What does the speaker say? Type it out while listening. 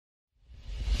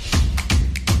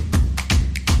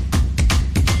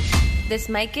This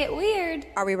might get weird.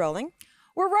 Are we rolling?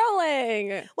 We're rolling.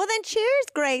 Well, then cheers,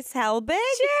 Grace Helbig.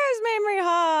 Cheers, Mamrie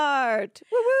Hart.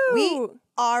 Woo-woo. We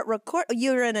are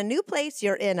You're in a new place.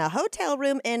 You're in a hotel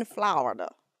room in Florida.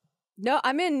 No,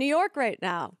 I'm in New York right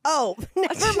now. Oh,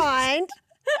 never mind.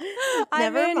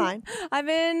 Never mind. I'm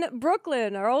in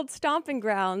Brooklyn, our old stomping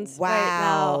grounds Wow. right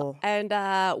now.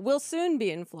 And we'll soon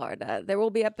be in Florida. There will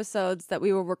be episodes that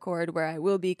we will record where I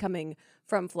will be coming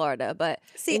from Florida. But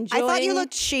see, I thought you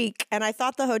looked chic, and I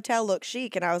thought the hotel looked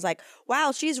chic, and I was like,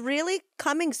 wow, she's really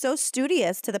coming so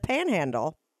studious to the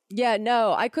Panhandle. Yeah,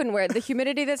 no, I couldn't wear it. The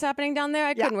humidity that's happening down there,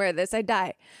 I couldn't wear this. I'd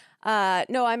die.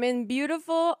 No, I'm in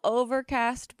beautiful,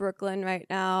 overcast Brooklyn right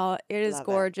now. It is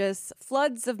gorgeous.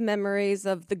 Floods of memories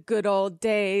of the good old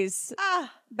days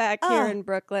back here in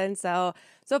Brooklyn. So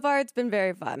far it's been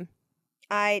very fun.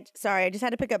 I just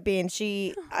had to pick up Bean.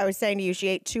 I was saying to you, she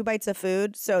ate 2 bites of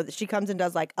food, so she comes and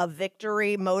does like a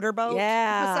victory motorboat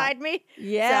beside me.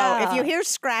 Yeah. So if you hear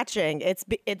scratching, it's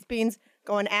Bean's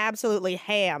going absolutely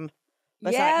ham.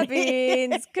 Yeah, me.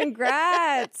 Beans.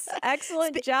 Congrats.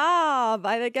 Excellent job.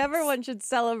 I think everyone should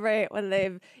celebrate when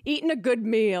they've eaten a good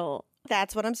meal.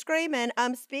 That's what I'm screaming.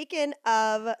 Speaking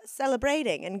of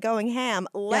celebrating and going ham,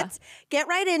 let's get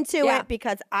right into it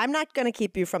because I'm not going to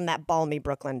keep you from that balmy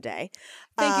Brooklyn day.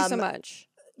 Thank you so much.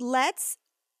 Let's,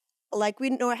 like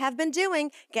we have been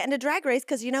doing, get into Drag Race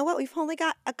because you know what? We've only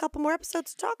got a couple more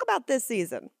episodes to talk about this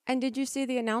season. And did you see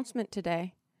the announcement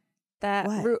today that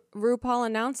RuPaul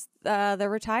announced they're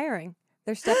retiring?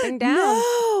 They're stepping down.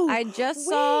 No! I just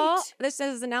saw this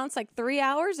was announced like 3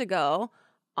 hours ago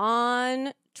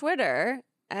on Twitter,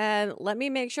 and let me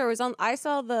make sure it was on. I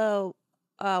saw the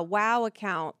WoW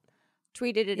account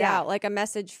tweeted it out like a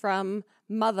message from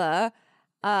Mother,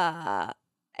 and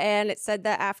it said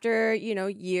that after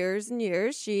years and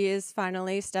years, she is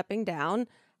finally stepping down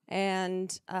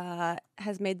and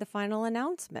has made the final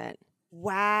announcement.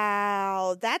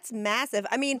 Wow, that's massive.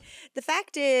 I mean, the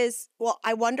fact is, well,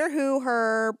 I wonder who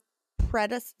her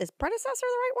predecessor the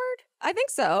right word? I think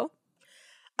so.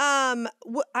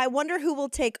 I wonder who will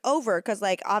take over because,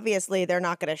 like, obviously they're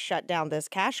not going to shut down this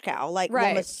cash cow. Like,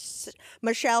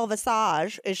 Michelle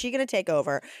Visage, is she going to take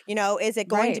over? Is it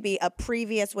going to be a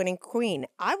previous winning queen?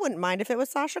 I wouldn't mind if it was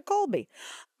Sasha Colby.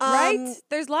 Right?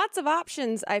 There's lots of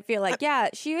options, I feel like.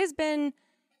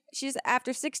 She's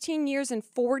after 16 years and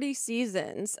 40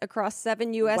 seasons across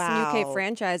 7 U.S. and UK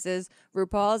franchises,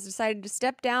 RuPaul has decided to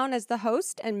step down as the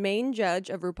host and main judge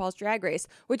of RuPaul's Drag Race,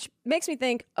 which makes me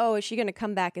think, is she going to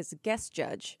come back as a guest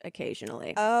judge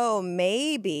occasionally? Oh,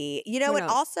 maybe. And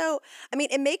also, I mean,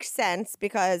 it makes sense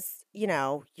because,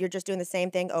 you're just doing the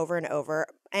same thing over and over.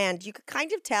 And you could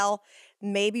kind of tell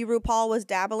maybe RuPaul was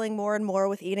dabbling more and more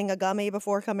with eating a gummy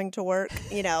before coming to work,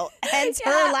 hence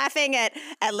her laughing at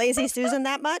Lazy Susan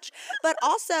that much. But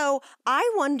also, I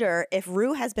wonder if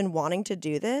Ru has been wanting to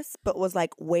do this, but was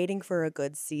like waiting for a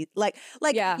good seat. You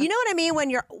know what I mean?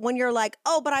 When you're like,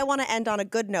 but I want to end on a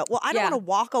good note. Well, I don't want to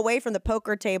walk away from the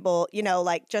poker table,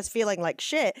 just feeling like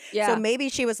shit. Yeah. So maybe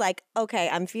she was like, okay,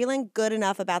 I'm feeling good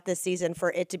enough about this season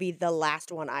for it to be the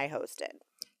last one I hosted.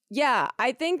 Yeah,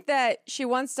 I think that she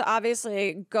wants to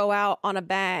obviously go out on a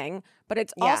bang, but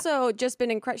it's also just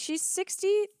been incredible. She's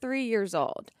 63 years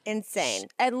old. Insane.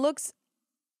 And looks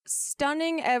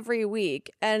stunning every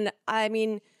week. And I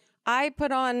mean, I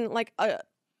put on like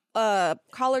a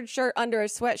collared shirt under a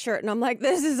sweatshirt and I'm like,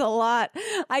 this is a lot.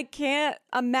 I can't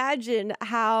imagine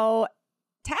how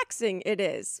taxing it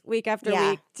is week after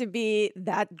week to be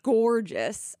that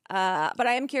gorgeous. But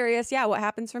I am curious, what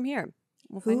happens from here?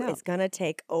 Who is going to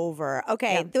take over?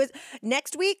 Okay,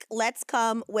 next week, let's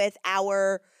come with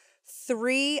our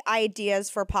 3 ideas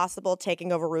for possible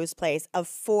taking over Ru's place of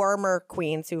former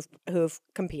queens who've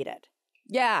competed.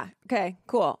 Yeah, okay,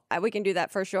 cool. We can do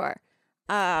that for sure.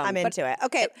 I'm into it.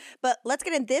 Okay, but let's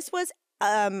get in. This was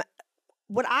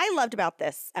what I loved about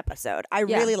this episode. I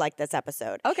really like this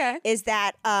episode. Okay. Is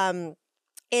that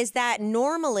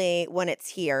normally when it's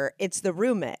here, it's the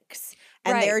Ru mix.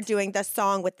 And they're doing the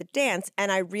song with the dance.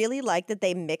 And I really like that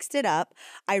they mixed it up.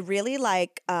 I really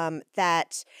like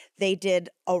that they did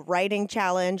a writing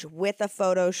challenge with a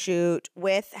photo shoot,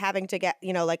 with having to get,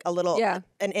 like a little,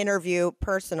 an interview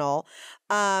personal.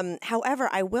 However,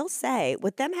 I will say,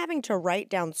 with them having to write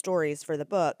down stories for the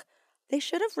book, they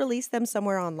should have released them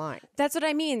somewhere online. That's what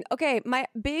I mean. Okay, my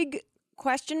big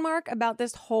question mark about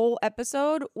this whole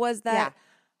episode was that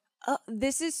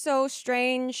this is so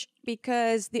strange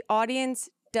because the audience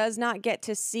does not get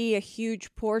to see a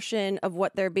huge portion of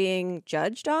what they're being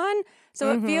judged on.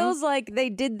 So it feels like they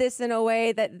did this in a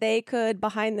way that they could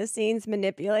behind the scenes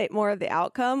manipulate more of the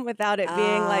outcome without it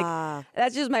being like,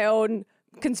 that's just my own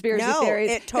conspiracy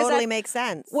theories. It totally makes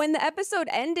sense. When the episode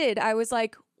ended, I was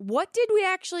like, what did we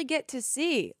actually get to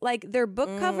see? Like their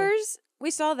book covers,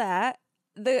 we saw that.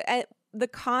 The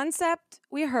concept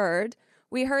we heard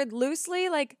loosely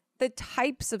like the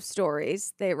types of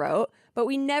stories they wrote, but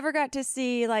we never got to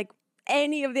see like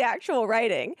any of the actual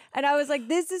writing. And I was like,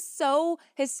 this is so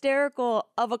hysterical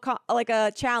of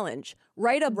a challenge.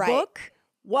 Write a book?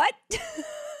 What?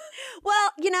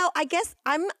 Well, I guess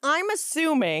I'm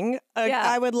assuming,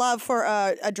 I would love for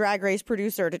a Drag Race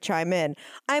producer to chime in.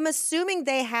 I'm assuming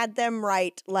they had them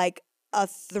write like a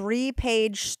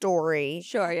 3-page story.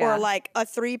 Sure, yeah. Or like a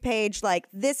 3-page, like,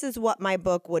 this is what my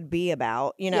book would be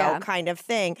about, kind of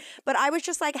thing. But I was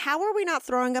just like, how are we not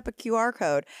throwing up a QR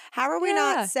code? How are we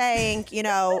not saying,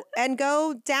 and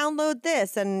go download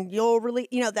this and you'll really,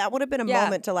 that would have been a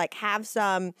moment to like have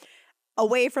some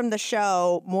away from the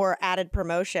show, more added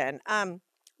promotion.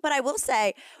 But I will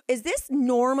say, is this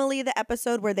normally the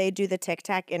episode where they do the Tic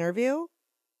Tac interview?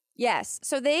 Yes.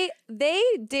 So they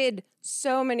did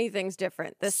so many things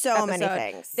different this episode. Many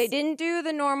things. They didn't do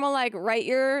the normal, like, write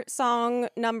your song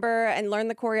number and learn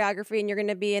the choreography and you're going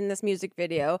to be in this music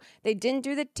video. They didn't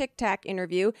do the Tic Tac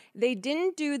interview. They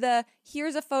didn't do the,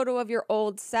 here's a photo of your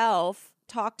old self,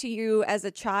 talk to you as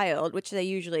a child, which they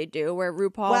usually do, where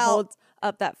RuPaul holds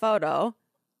up that photo.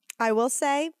 I will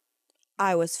say,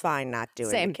 I was fine not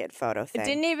doing the kid photo thing. I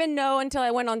didn't even know until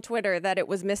I went on Twitter that it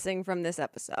was missing from this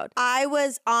episode. I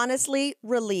was honestly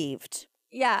relieved.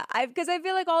 Yeah, because I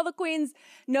feel like all the queens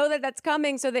know that that's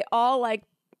coming, so they all like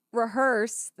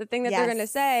rehearse the thing that they're going to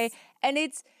say, and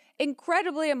it's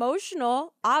incredibly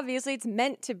emotional. Obviously, it's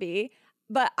meant to be,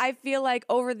 but I feel like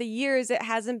over the years it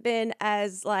hasn't been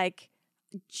as like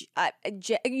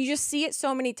you just see it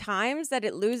so many times that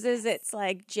it loses its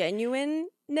like genuineness.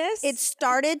 It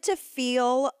started to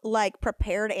feel like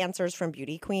prepared answers from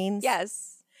beauty queens.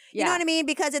 Yes. You know what I mean?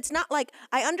 Because it's not like,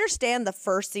 I understand the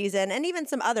first season and even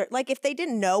some other, like if they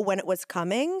didn't know when it was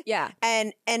coming. Yeah.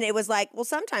 And it was like, well,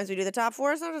 sometimes we do the top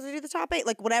 4, sometimes we do the top 8,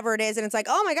 like whatever it is. And it's like,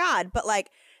 oh my God. But like,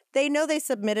 they know they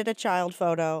submitted a child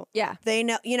photo. Yeah. They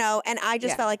know, and I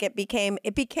just felt like it became,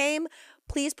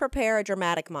 please prepare a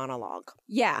dramatic monologue.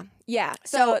 Yeah. Yeah.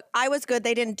 So I was good.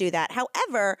 They didn't do that.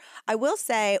 However, I will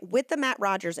say with the Matt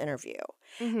Rogers interview,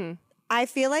 I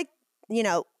feel like,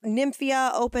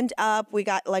 Nymphia opened up. We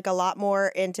got like a lot more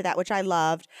into that, which I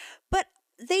loved. But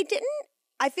they didn't,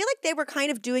 I feel like they were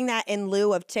kind of doing that in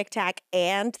lieu of Tic Tac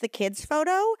and the kids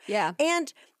photo. Yeah.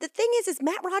 And the thing is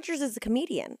Matt Rogers is a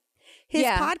comedian. His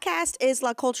podcast is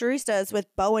La Culturistas with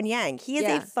Bo and Yang. He is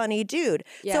a funny dude.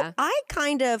 Yeah. So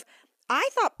I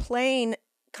thought Plain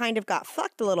kind of got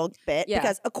fucked a little bit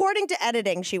because according to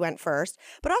editing, she went first.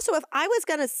 But also if I was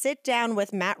going to sit down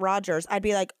with Matt Rogers, I'd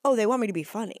be like, oh, they want me to be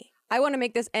funny. I want to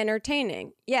make this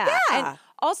entertaining. Yeah. And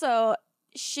also,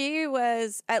 she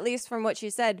was, at least from what she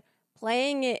said,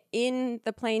 playing it in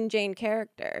the Plain Jane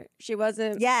character. She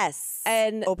wasn't. Yes.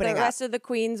 And the rest of the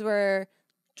queens were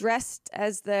dressed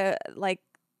as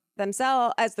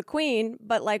themselves, as the queen,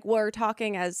 but like were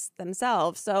talking as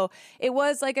themselves. So it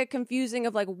was like a confusing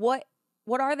of like, what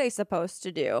are they supposed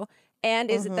to do? And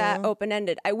is it that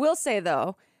open-ended? I will say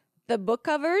though, the book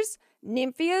covers,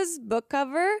 Nymphia's book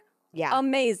cover,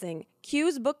 amazing.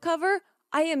 Q's book cover,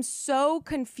 I am so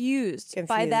confused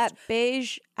by that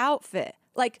beige outfit.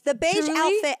 Like the beige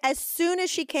outfit, as soon as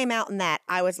she came out in that,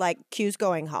 I was like, Q's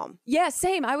going home. Yeah,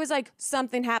 same. I was like,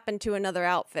 something happened to another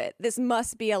outfit. This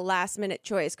must be a last minute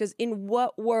choice. Because in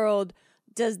what world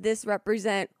does this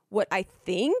represent what I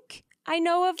think I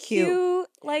know of Q?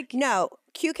 Like, no,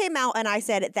 Q came out and I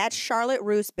said, that's Charlotte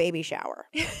Russe baby shower.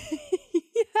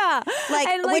 Yeah.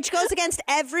 Which goes against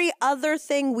every other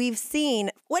thing we've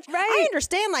seen. Which I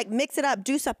understand, like, mix it up,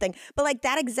 do something. But like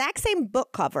that exact same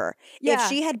book cover, if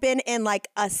she had been in like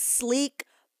a sleek,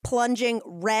 plunging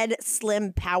red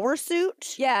slim power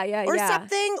suit or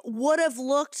something, would have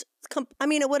looked,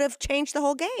 it would have changed the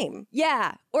whole game.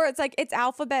 Yeah. Or it's like, it's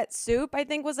alphabet soup, I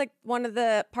think was like one of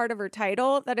the part of her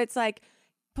title, that it's like,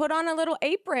 put on a little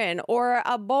apron or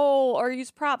a bowl or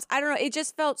use props. I don't know. It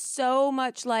just felt so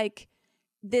much like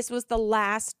this was the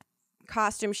last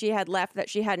costume she had left that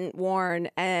she hadn't worn,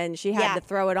 and she had to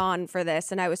throw it on for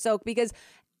this. And I was soaked because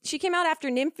she came out after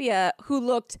Nymphia, who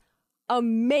looked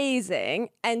amazing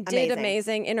and did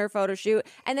amazing in her photo shoot.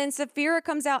 And then Sapphira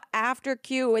comes out after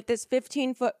Q with this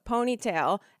 15-foot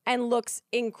ponytail and looks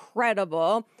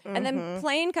incredible. And then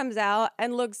Plain comes out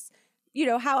and looks,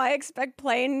 how I expect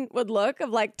Plain would look,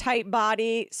 of like tight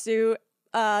body suit,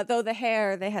 though the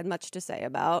hair they had much to say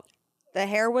about. The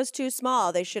hair was too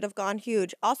small. They should have gone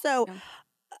huge. Also,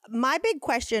 my big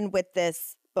question with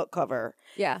this book cover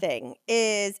Yeah. thing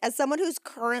is, as someone who's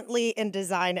currently in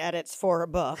design edits for a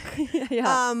book,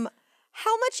 Yeah.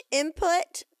 how much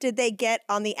input did they get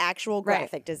on the actual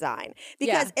graphic design?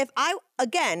 Because if I,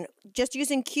 again, just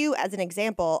using Q as an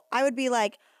example, I would be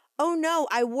like, oh no,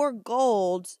 I wore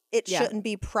gold. It shouldn't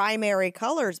be primary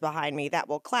colors behind me. That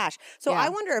will clash. So I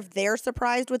wonder if they're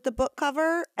surprised with the book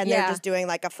cover and they're just doing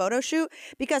like a photo shoot,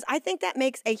 because I think that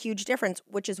makes a huge difference,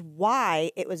 which is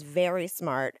why it was very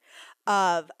smart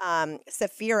of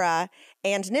Sapphira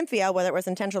and Nymphia, whether it was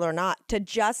intentional or not, to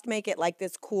just make it like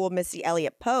this cool Missy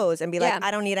Elliott pose and be like,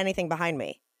 I don't need anything behind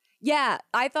me. Yeah,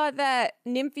 I thought that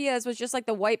Nymphia's was just like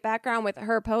the white background with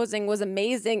her posing was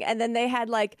amazing. And then they had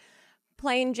like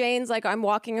plain Jane's, like I'm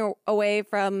walking away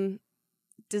from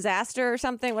disaster or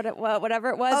something, whatever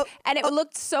it was. And it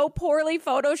looked so poorly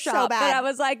photoshopped so bad. that I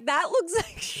was like, that looks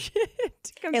like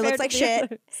shit. It looks like shit.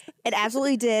 Others. It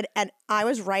absolutely did. And I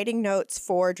was writing notes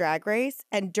for Drag Race,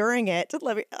 and during it,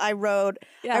 I wrote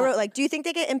like, do you think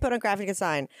they get input on graphic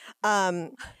design?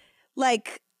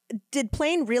 Like, did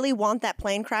Plane really want that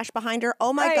plane crash behind her?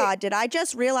 Oh my God, did I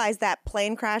just realize that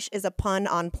plane crash is a pun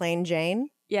on Plain Jane?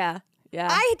 Yeah. Yeah.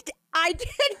 I did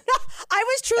not. I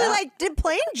was truly like, did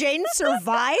Plain Jane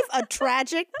survive a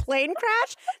tragic plane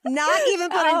crash? Not even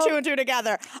putting two and two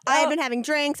together. I had been having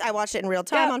drinks. I watched it in real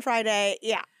time on Friday.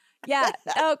 Yeah. Yeah.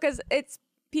 Because it's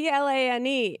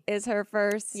Plane is her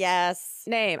first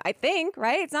name, I think,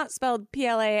 right? It's not spelled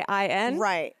Plain.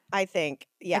 Right. I think.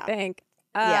 Yeah. I think.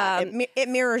 It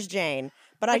mirrors Jane,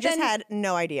 but I just had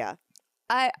no idea.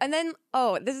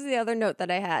 This is the other note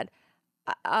that I had.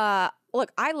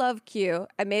 Look, I love Q,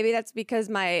 and maybe that's because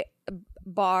my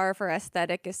bar for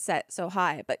aesthetic is set so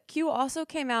high. But Q also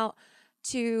came out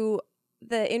to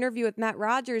the interview with Matt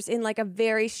Rogers in like a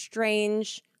very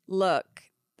strange look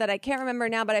that I can't remember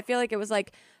now, but I feel like it was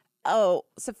like,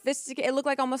 sophisticated. It looked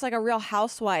like almost like a Real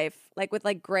Housewife, like with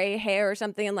like gray hair or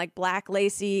something and like black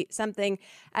lacy something.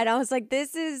 And I was like,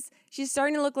 she's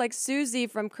starting to look like Susie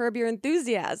from Curb Your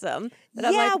Enthusiasm. And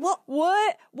I'm like,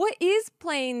 what is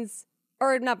Plane's,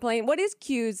 or not Plane, what is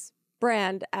Q's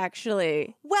brand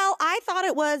actually? Well, I thought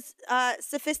it was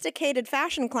sophisticated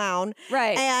fashion clown.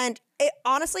 Right. And it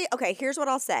honestly, okay, here's what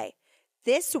I'll say.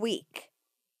 This week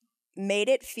made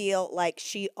it feel like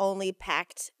she only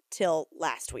packed till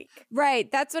last week.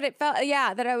 Right. That's what it felt.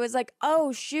 Yeah. That I was like,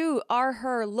 oh, shoot, are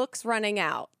her looks running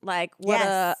out? Like,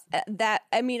 I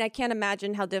can't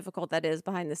imagine how difficult that is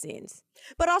behind the scenes.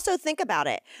 But also think about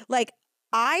it. Like,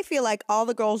 I feel like all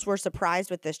the girls were surprised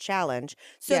with this challenge.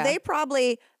 So they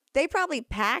probably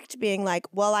packed being like,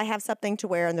 well, I have something to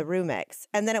wear in the Roomix.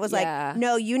 And then it was like,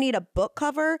 no, you need a book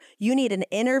cover. You need an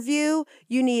interview.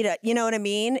 You need you know what I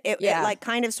mean? It like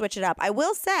kind of switch it up. I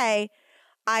will say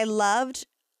I loved,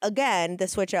 again, the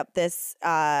switch up this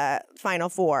Final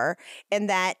Four, in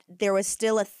that there was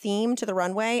still a theme to the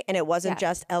runway and it wasn't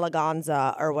just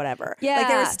eleganza or whatever. Yeah. Like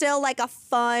there was still like a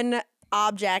fun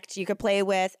object you could play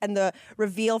with, and the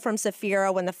reveal from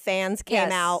Sapphira when the fans came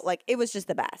out, like it was just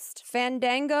the best.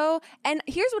 Fandango. And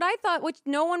here's what I thought, which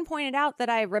no one pointed out that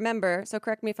I remember, so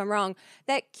correct me if I'm wrong,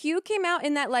 that Q came out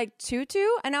in that like tutu,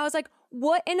 and I was like,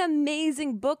 what an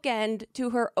amazing bookend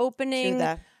to her opening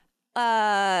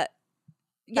ballerina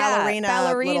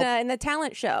in the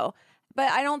talent show. But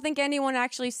I don't think anyone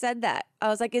actually said that. I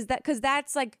was like, is that because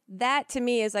that's like, that to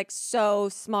me is like so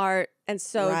smart and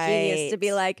so genius to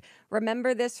be like,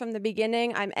 remember this from the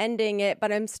beginning. I'm ending it,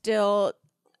 but I'm still,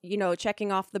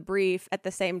 checking off the brief at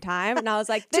the same time. And I was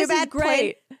like, this is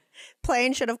great.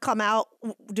 Plane should have come out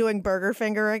doing Burger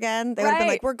Finger again. They would have been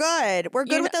like, we're good. We're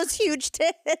good with those huge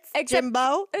tits,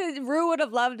 Jimbo. Rue would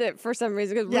have loved it for some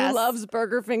reason, because Rue loves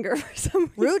Burger Finger for some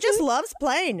reason. Rue just loves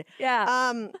Plane.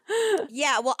 Yeah.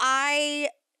 Well, I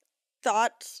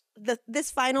thought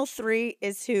this final three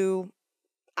is who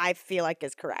I feel like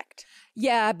is correct.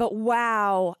 Yeah, but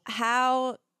wow.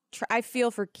 How I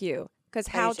feel for Q, because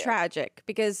how tragic.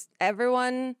 Because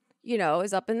everyone,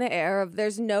 is up in the air of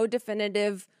there's no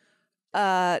definitive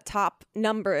top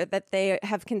number that they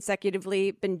have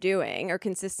consecutively been doing or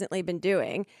consistently been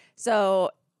doing.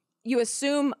 So you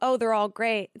assume, they're all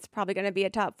great. It's probably going to be a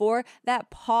top four. That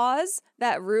pause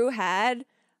that Rue had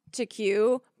to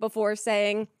Q before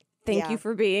saying, thank you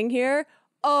for being here.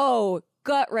 Oh,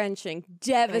 gut-wrenching,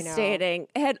 devastating.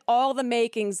 It had all the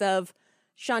makings of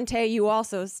Shantae, you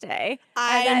also stay.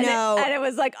 I know. And it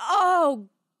was like, oh,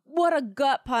 what a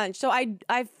gut punch. So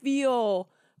I feel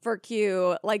for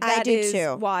Q. Like, that is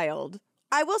too wild.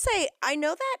 I will say, I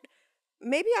know that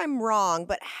maybe I'm wrong,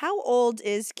 but how old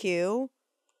is Q?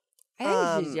 I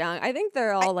think she's young. I think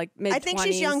they're all like mid-20s. I think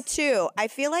she's young too. I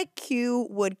feel like Q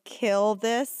would kill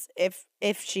this if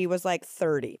she was like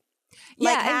 30.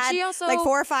 Yeah, and she also like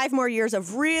 4 or 5 more years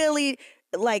of really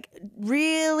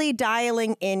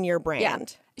dialing in your brand. Yeah.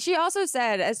 She also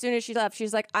said as soon as she left,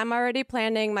 she's like, I'm already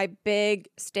planning my big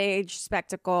stage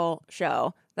spectacle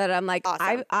show that I'm like,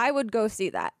 awesome. I would go see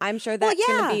that. I'm sure that's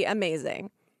going to be amazing.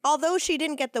 Although she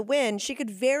didn't get the win, she could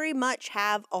very much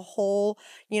have a whole,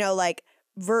 like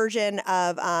version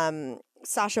of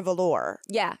Sasha Velour.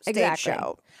 Yeah, stage exactly.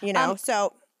 show,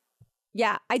 so.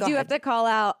 Yeah, I do have to call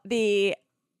out the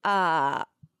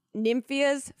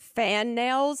Nymphia's fan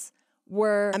nails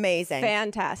were amazing.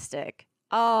 Fantastic.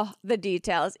 Oh, the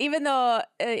details. Even though,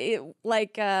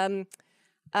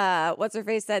 what's her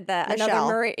face said that Michelle.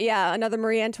 another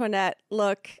Marie Antoinette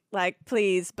look, like,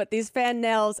 please. But these fan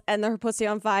nails and her pussy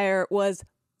on fire was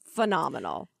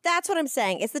phenomenal. That's what I'm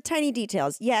saying. It's the tiny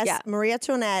details. Yes, Marie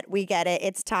Antoinette, we get it.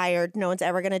 It's tired. No one's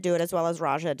ever going to do it as well as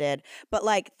Raja did. But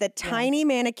like the tiny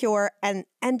manicure and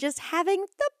just having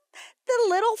the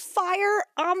little fire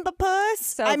on the puss.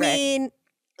 So I great. mean,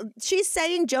 she's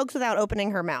saying jokes without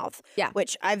opening her mouth. Yeah,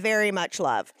 which I very much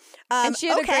love. And she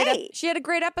had a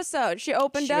great episode. She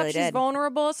opened up. Really she's did.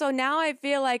 Vulnerable. So now I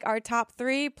feel like our top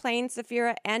 3, Plain,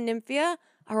 Sapphira, and Nymphia,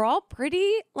 are all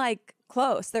pretty like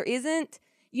close. There isn't,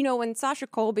 when Sasha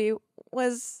Colby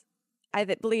was, I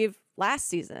believe, last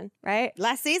season, right?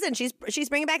 Last season, she's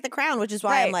bringing back the crown, which is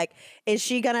why I'm like, is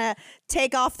she gonna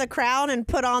take off the crown and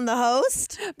put on the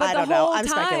host? But I don't know. I'm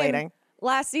time, speculating.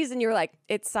 Last season, you were like,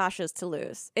 it's Sasha's to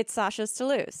lose. It's Sasha's to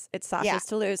lose. It's Sasha's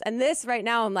to lose. And this right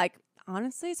now, I'm like,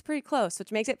 honestly, it's pretty close,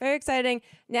 which makes it very exciting.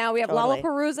 Now we have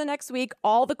Lollapalooza next week.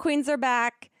 All the queens are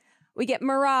back. We get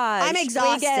Mirage. I'm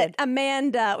exhausted. We get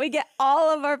Amanda. We get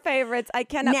all of our favorites. I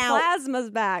cannot.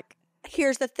 Plasma's back.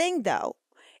 Here's the thing, though.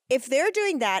 If they're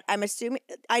doing that, I'm assuming,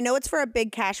 I know it's for a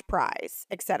big cash prize,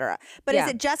 etc. But is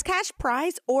it just cash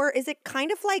prize, or is it kind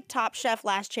of like Top Chef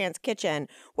Last Chance Kitchen,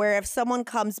 where if someone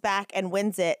comes back and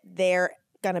wins it, they're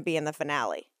going to be in the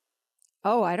finale?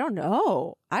 Oh, I don't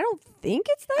know. I don't think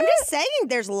it's that. I'm just saying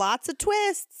there's lots of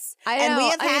twists. And we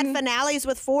have had finales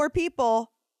with 4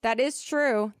 people. That is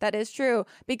true. That is true.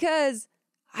 Because,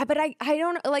 but I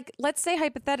don't, like, let's say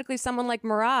hypothetically someone like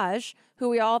Mirage, who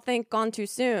we all think gone too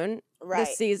soon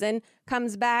this season,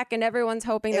 comes back and everyone's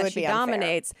hoping that she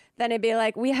dominates. Then it'd be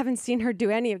like, we haven't seen her do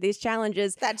any of these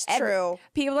challenges. That's true.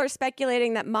 People are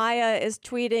speculating that Maya is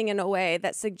tweeting in a way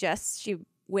that suggests she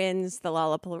wins the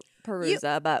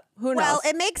Lollapalooza, but who knows? Well,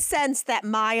 it makes sense that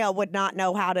Maya would not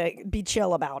know how to be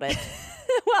chill about it.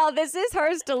 Well, this is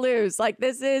hers to lose. Like,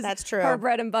 this is her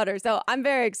bread and butter. So I'm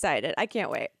very excited. I can't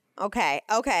wait. Okay.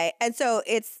 And so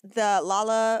it's the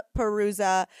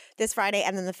Lollapalooza this Friday,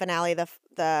 and then the finale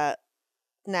the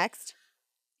next.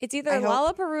 It's either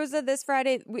Lollapalooza this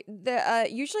Friday.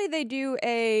 Usually they do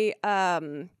a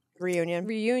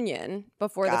reunion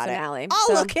before the finale.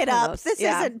 I'll look it up. This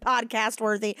isn't podcast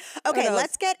worthy. Okay,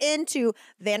 let's get into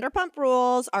Vanderpump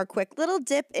Rules, our quick little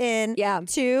dip in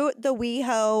to the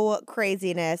WeHo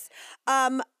craziness.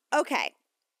 Okay.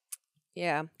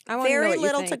 Yeah. Very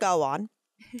little to go on.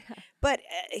 But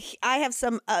I have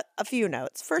a few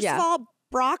notes. First of all,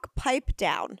 Brock piped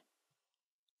down.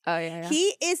 Oh, yeah.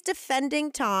 He is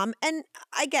defending Tom, and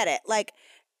I get it. Like,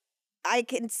 I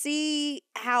can see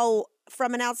how,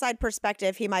 from an outside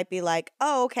perspective, he might be like,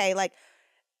 oh, okay, like,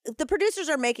 the producers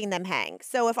are making them hang.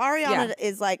 So if Ariana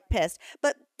is, like, pissed.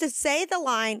 But to say the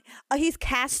line, he's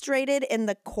castrated in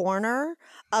the corner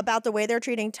about the way they're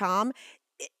treating Tom,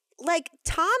 like,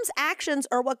 Tom's actions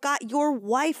are what got your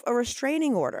wife a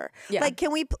restraining order. Yeah. Like,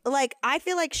 can we, like, I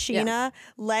feel like Sheena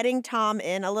letting Tom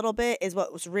in a little bit is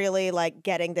what was really, like,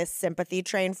 getting this sympathy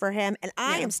train for him. And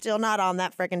I am still not on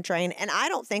that freaking train, and I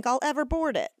don't think I'll ever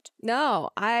board it.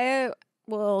 No, I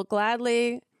will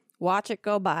gladly watch it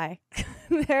go by.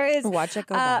 Watch it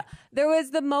go by. There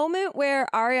was the moment where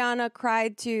Ariana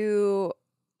cried to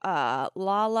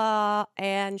Lala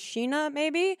and Sheena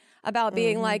maybe about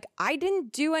being like, I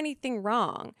didn't do anything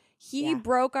wrong. He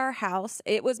broke our house.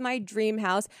 It was my dream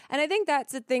house. And I think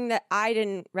that's the thing that I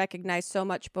didn't recognize so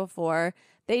much before.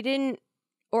 I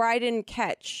didn't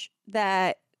catch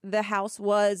that the house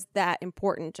was that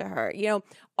important to her. You know,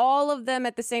 all of them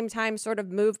at the same time sort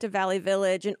of moved to Valley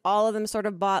Village, and all of them sort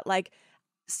of bought like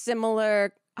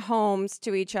similar homes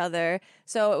to each other.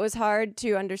 So it was hard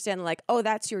to understand, like, oh,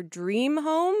 that's your dream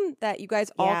home that you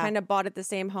guys all kind of bought at the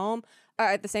same home or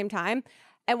at the same time.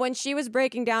 And when she was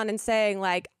breaking down and saying,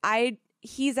 like,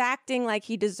 he's acting like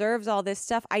he deserves all this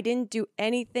stuff. I didn't do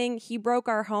anything. He broke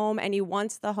our home, and he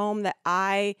wants the home that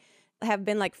I have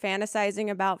been like fantasizing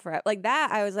about forever. Like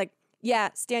that, I was like, yeah,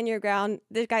 stand your ground.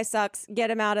 This guy sucks. Get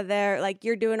him out of there. Like,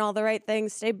 you're doing all the right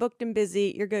things. Stay booked and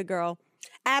busy. You're good, girl.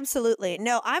 Absolutely.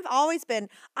 No, I've always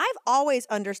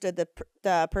understood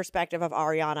the perspective of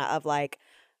Ariana of like,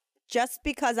 just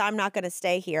because I'm not going to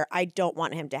stay here, I don't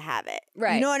want him to have it.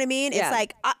 Right. You know what I mean? Yeah. It's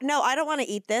like, no, I don't want to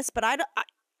eat this, but I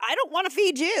don't want to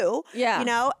feed you. Yeah. You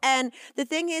know? And the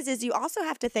thing is you also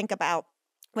have to think about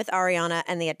with Ariana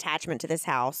and the attachment to this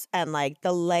house and like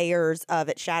the layers of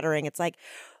it shattering. It's like,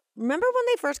 remember when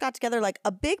they first got together, like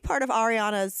a big part of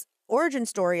Ariana's origin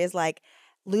story is like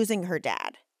losing her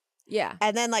dad. Yeah.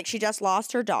 And then like she just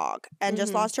lost her dog and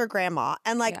just lost her grandma.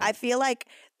 And like I feel like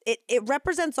it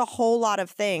represents a whole lot of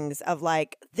things of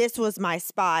like, this was my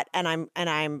spot and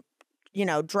I'm you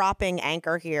know, dropping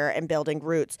anchor here and building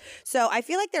roots. So I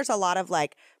feel like there's a lot of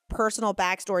like personal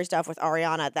backstory stuff with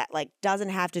Ariana that like doesn't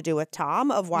have to do with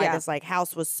Tom of why this like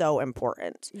house was so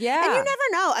important. Yeah. And you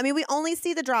never know. I mean, we only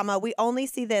see the drama. We only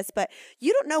see this, but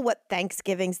you don't know what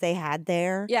Thanksgivings they had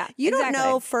there. Yeah. You don't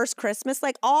know first Christmas,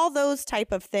 like all those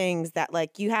type of things that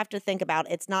like you have to think about.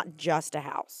 It's not just a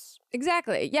house.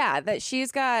 Exactly. Yeah. That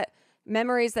she's got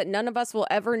memories that none of us will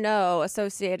ever know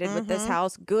associated with this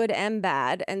house, good and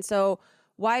bad. And so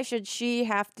why should she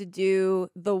have to do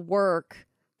the work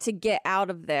to get out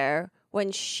of there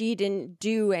when she didn't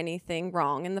do anything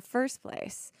wrong in the first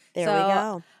place? There we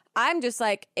go. I'm just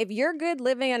like, if you're good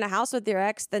living in a house with your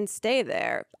ex, then stay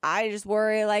there. I just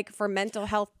worry like for mental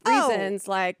health reasons,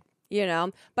 like, you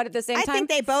know, but at the same time, I think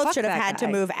they both should have had to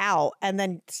move out and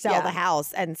then sell the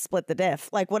house and split the diff,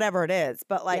 like whatever it is.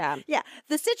 But like,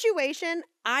 the situation,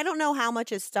 I don't know how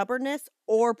much is stubbornness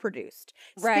or produced.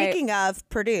 Right. Speaking of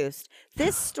produced,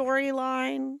 this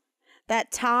storyline that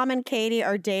Tom and Katie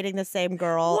are dating the same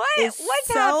girl.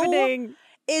 What's happening?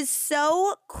 Is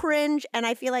so cringe and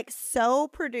I feel like so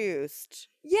produced.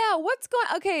 Yeah, what's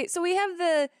going Okay, so we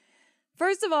have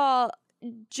first of all,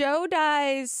 Joe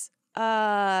dyes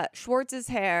Schwartz's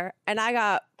hair, and I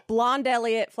got blonde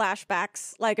Elliot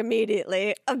flashbacks like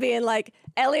immediately of being like,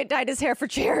 Elliot dyed his hair for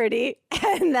charity,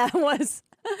 and that was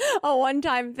a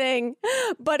one-time thing.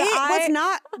 But it was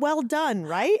not well done,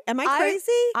 right? Am I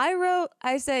crazy?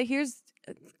 I said, here's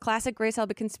classic Grace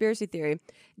Helbig conspiracy theory.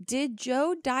 Did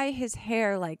Joe dye his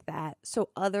hair like that so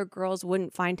other girls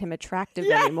wouldn't find him attractive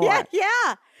anymore?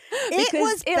 Yeah. It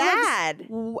was bad.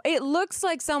 It looks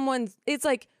like it's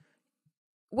like,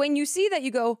 when you see that,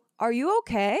 you go, are you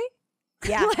okay?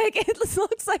 Yeah. Like, it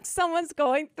looks like someone's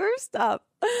going through stuff.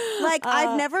 Like,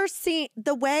 I've never seen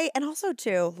the way, and also,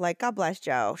 too, like, God bless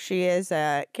Jo. She is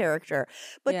a character.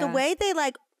 But the way they,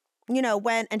 like, you know,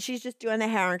 went, and she's just doing the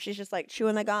hair, and she's just, like,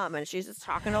 chewing the gum, and she's just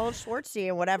talking to old Schwartzy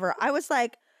and whatever. I was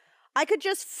like, I could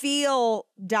just feel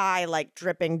dye, like,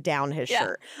 dripping down his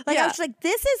shirt. Like, I was just like,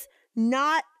 this is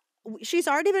not... She's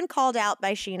already been called out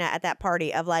by Sheena at that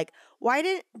party of like, why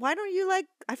don't you like,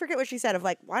 I forget what she said of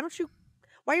like, why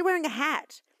are you wearing a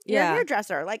hat? You're a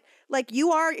hairdresser. Like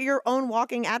you are your own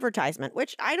walking advertisement,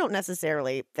 which I don't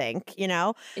necessarily think, you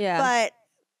know? Yeah.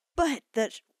 But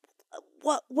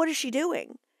what is she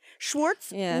doing?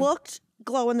 Schwartz looked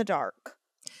glow in the dark.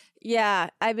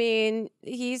 Yeah. I mean,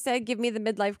 he said, give me the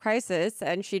midlife crisis,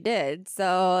 and she did.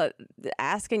 So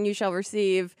ask and you shall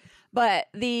receive. But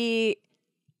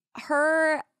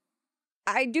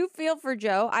I do feel for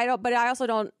Jo.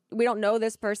 We don't know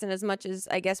this person as much as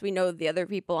I guess we know the other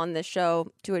people on this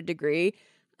show to a degree.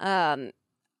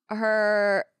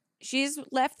 She's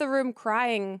left the room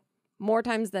crying more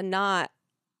times than not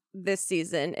this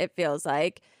season, it feels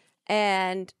like.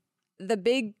 And the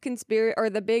big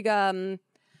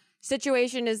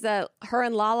situation is that her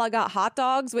and Lala got hot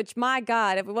dogs, which, my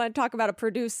God, if we want to talk about a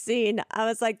produced scene, I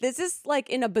was like, this is like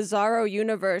in a bizarro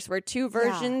universe where two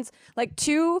versions, like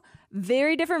two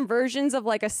very different versions of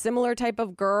like a similar type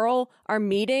of girl are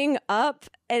meeting up,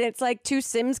 and it's like two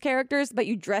Sims characters, but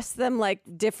you dress them like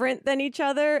different than each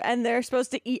other, and they're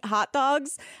supposed to eat hot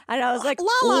dogs. And I was like,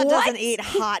 Lala doesn't eat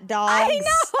hot dogs. I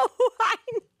know.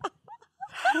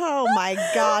 Oh my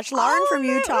gosh. Lauren from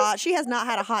Utah, she has not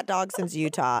had a hot dog since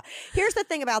Utah. Here's the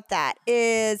thing about that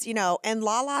is, you know, and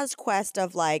Lala's quest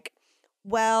of like,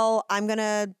 well, I'm going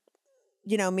to,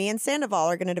 you know, me and Sandoval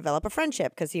are going to develop a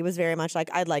friendship because he was very much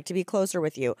like, I'd like to be closer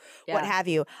with you, what have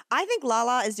you. I think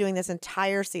Lala is doing this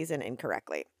entire season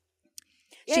incorrectly.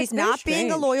 Yeah, she's not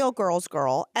being a loyal girl's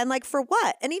girl. And like, for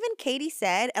what? And even Katie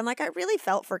said, and like, I really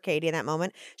felt for Katie in that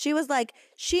moment. She was like,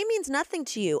 she means nothing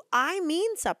to you. I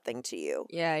mean something to you.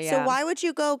 Yeah. So why would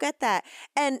you go get that?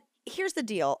 And here's the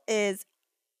deal is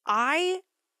I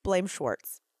blame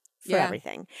Schwartz for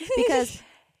everything because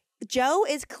Jo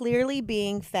is clearly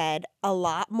being fed a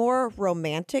lot more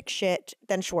romantic shit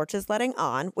than Schwartz is letting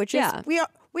on, which is, we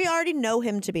already know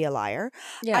him to be a liar.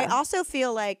 Yeah. I also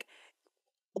feel like,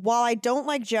 while I don't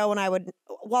like Jo and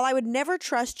while I would never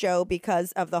trust Joe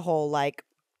because of the whole like,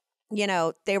 you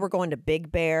know, they were going to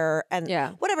Big Bear and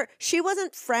whatever. She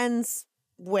wasn't friends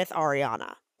with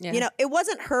Ariana. Yeah. You know, it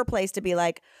wasn't her place to be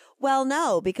like, well,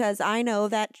 no, because I know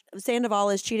that Sandoval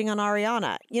is cheating on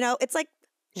Ariana. You know, it's like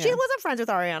she wasn't friends with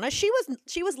Ariana.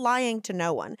 She was lying to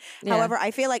no one. Yeah. However,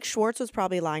 I feel like Schwartz was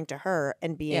probably lying to her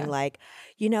and being like,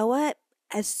 you know what?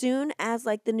 As soon as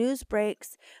like the news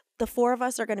breaks, the four of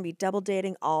us are going to be double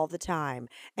dating all the time.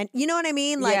 And you know what I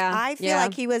mean? Like, I feel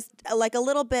like he was like a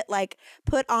little bit like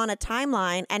put on a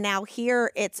timeline, and now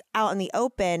here it's out in the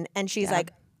open and she's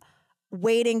like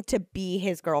waiting to be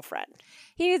his girlfriend.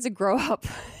 He needs to grow up.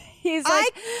 He's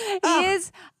like, he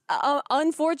is,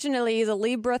 unfortunately, he's a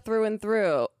Libra through and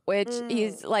through, which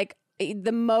he's like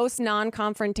the most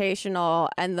non-confrontational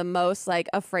and the most like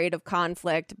afraid of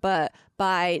conflict. But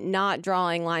by not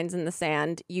drawing lines in the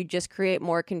sand, you just create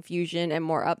more confusion and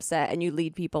more upset, and you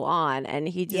lead people on. And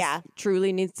he just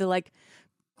truly needs to like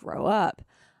grow up.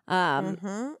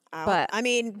 But I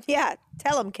mean,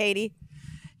 tell him, Katie.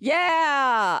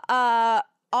 Yeah.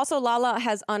 Also, Lala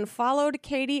has unfollowed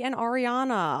Katie and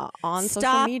Ariana on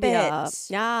social media.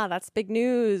 Yeah, that's big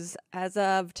news. As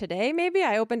of today, maybe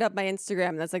I opened up my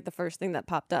Instagram. That's like the first thing that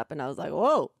popped up, and I was like,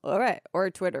 "Whoa, all right." Or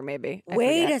Twitter, maybe.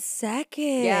 Wait a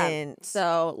second. Yeah.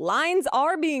 So lines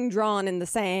are being drawn in the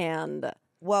sand.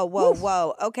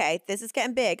 Whoa. Okay, this is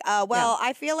getting big.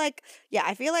 I feel like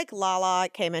Lala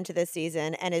came into this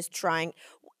season and is trying.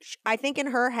 I think in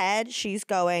her head, she's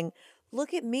going,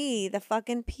 look at me, the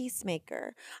fucking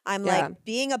peacemaker. I'm like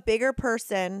being a bigger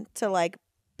person to like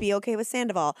be okay with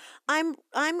Sandoval. I'm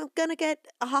gonna get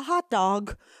a hot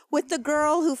dog with the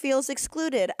girl who feels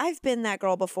excluded. I've been that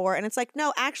girl before. And it's like,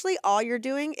 no, actually all you're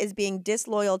doing is being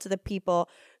disloyal to the people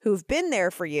who've been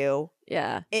there for you.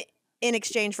 Yeah. In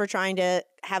exchange for trying to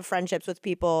have friendships with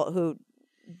people who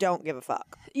don't give a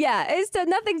fuck. Yeah,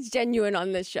 nothing's genuine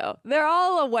on this show. They're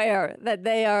all aware that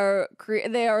they are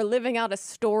living out a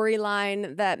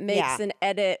storyline that makes an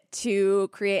edit to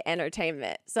create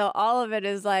entertainment. So all of it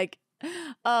is like,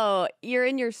 oh, you're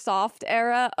in your soft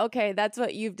era. Okay, that's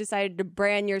what you've decided to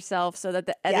brand yourself so that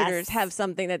the editors have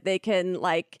something that they can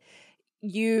like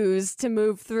use to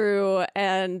move through.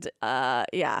 And I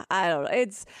don't know.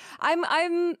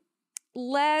 I'm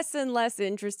less and less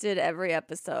interested every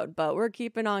episode, but we're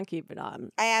keeping on.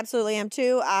 I absolutely am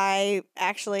too. I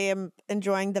actually am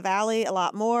enjoying the Valley a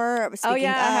lot more. I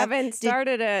haven't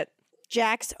started it.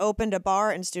 Jax opened a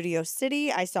bar in Studio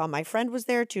City. I saw my friend was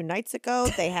there 2 nights ago.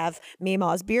 They have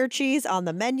Mima's beer cheese on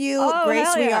the menu.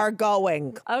 Grace, we are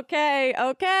going. Okay.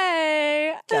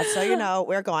 Just so you know,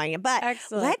 we're going. But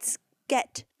excellent. Let's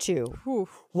get to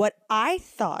what I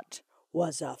thought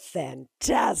was a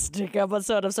fantastic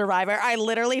episode of Survivor. I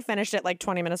literally finished it like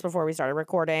 20 minutes before we started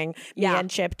recording. Me and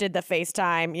Chip did the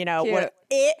FaceTime. You know,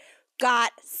 it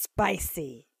got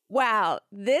spicy. Wow.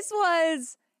 This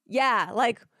was,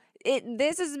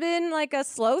 this has been like a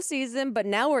slow season, but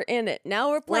now we're in it. Now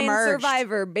we're playing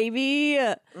Survivor, baby.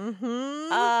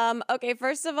 Okay,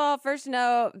 first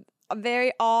note,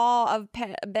 very awe of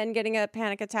Ben getting a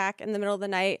panic attack in the middle of the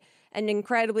night. And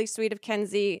incredibly sweet of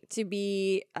Kenzie to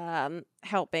be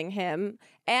helping him.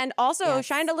 And also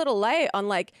shined a little light on,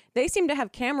 like, they seem to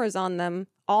have cameras on them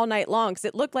all night long. Because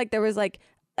it looked like there was, like,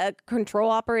 a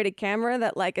control-operated camera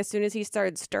that, like, as soon as he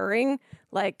started stirring,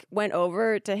 like, went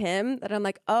over to him. That I'm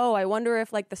like, oh, I wonder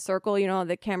if, like, the circle, you know,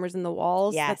 the cameras in the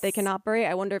walls that they can operate.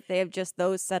 I wonder if they have just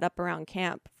those set up around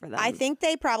camp for them. I think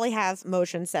they probably have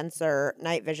motion sensor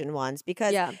night vision ones.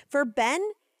 Because for Ben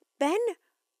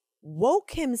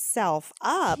woke himself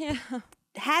up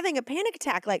having a panic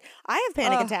attack. Like, I have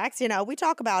panic attacks, you know, we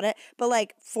talk about it, but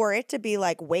like for it to be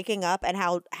like waking up and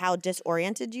how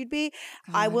disoriented you'd be.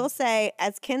 I will say,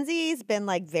 as Kenzie's been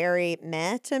like very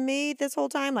meh to me this whole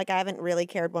time, like I haven't really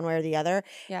cared one way or the other.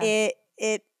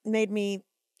 It made me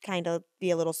kind of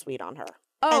be a little sweet on her.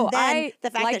 And then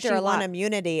the fact that she won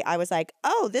immunity, I was like,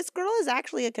 oh, this girl is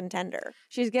actually a contender.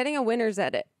 She's getting a winner's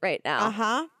edit right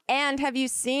now. And have you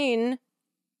seen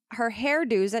her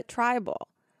hairdos at Tribal?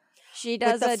 She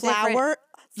does with the flower,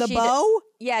 the bow.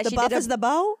 The buff is the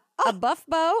bow. A buff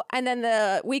bow, and then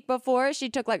the week before she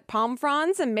took like palm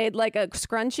fronds and made like a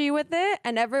scrunchie with it,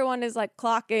 and everyone is like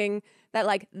clocking that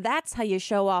like that's how you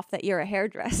show off that you're a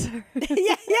hairdresser.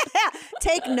 yeah.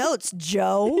 Take notes,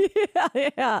 Joe.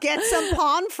 Get some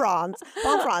palm fronds.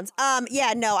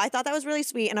 I thought that was really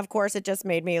sweet, and of course it just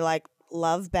made me like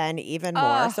love Ben even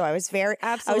more. So I was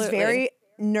very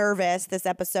nervous this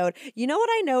episode. You know what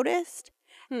I noticed?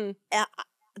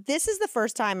 This is the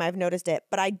first time I've noticed it,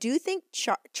 but I do think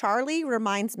Charlie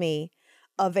reminds me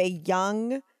of a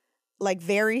young, like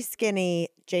very skinny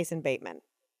Jason Bateman.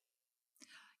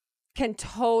 can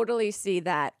totally see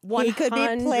that. 100%. He could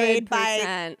be played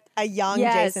by a young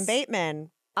Jason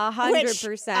Bateman.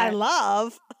 100%. I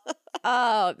love.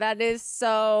 Oh, that is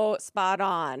so spot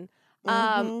on.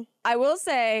 I will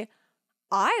say,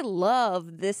 I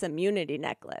love this immunity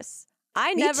necklace.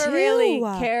 I never really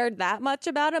cared that much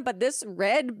about it, but this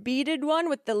red beaded one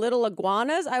with the little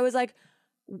iguanas, I was like,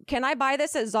 can I buy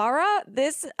this at Zara?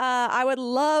 This, I would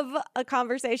love a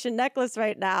conversation necklace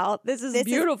right now. This is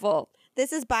beautiful.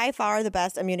 This is by far the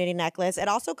best immunity necklace. It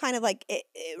also kind of like, it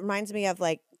reminds me of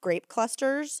like grape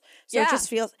clusters. So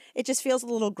it just feels a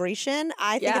little Grecian.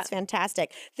 I think it's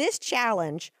fantastic. This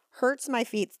challenge hurts my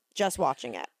feet just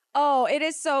watching it. Oh, it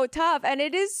is so tough. And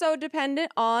it is so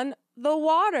dependent on the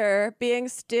water being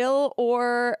still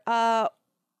or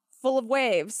full of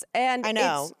waves. And I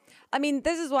know. I mean,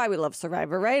 this is why we love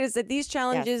Survivor, right? Is that these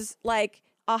challenges, like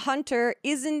a hunter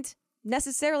isn't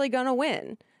necessarily going to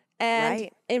win. And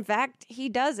in fact, he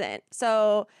doesn't.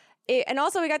 So, and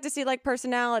also we got to see like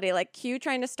personality, like Q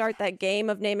trying to start that game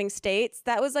of naming states.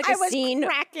 That was like a scene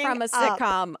from a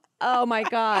sitcom. Oh my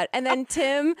God. And then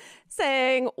Tim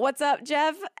saying, "What's up,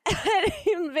 Jeff?" And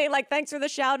him being like, "Thanks for the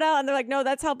shout out." And they're like, "No,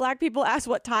 that's how Black people ask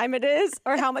what time it is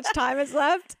or how much time is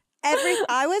left."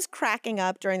 I was cracking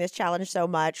up during this challenge so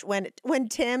much when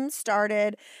Tim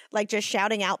started like just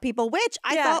shouting out people, which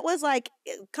I thought was like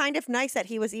kind of nice that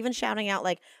he was even shouting out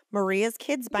like Maria's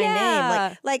kids by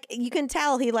name. Like you can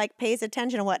tell he like pays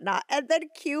attention and whatnot. And then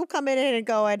Q coming in and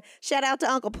going, "Shout out to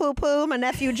Uncle Poo Poo, my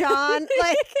nephew John."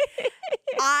 Like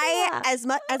as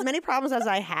many problems as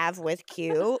I have with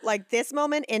Q, like this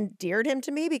moment endeared him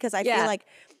to me because I feel like.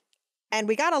 And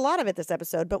we got a lot of it this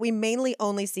episode, but we mainly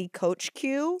only see Coach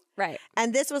Q. Right.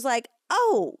 And this was like,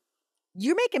 oh,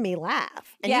 you're making me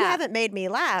laugh. And you haven't made me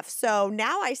laugh. So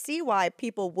now I see why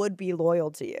people would be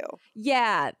loyal to you.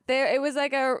 Yeah. It was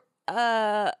like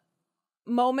a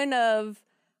moment of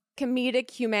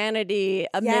comedic humanity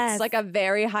amidst like a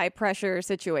very high pressure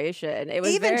situation. It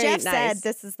was even very Jeff nice. said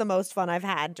this is the most fun I've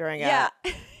had during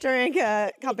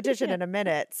a competition in a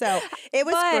minute. So it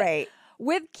was great.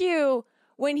 With Q,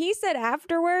 when he said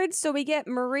afterwards, so we get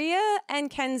Maria and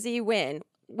Kenzie win,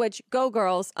 which go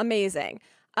girls, amazing.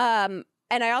 And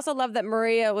I also love that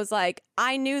Maria was like,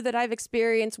 "I knew that I've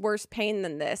experienced worse pain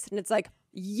than this." And it's like,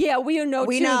 yeah, we know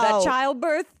that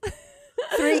childbirth.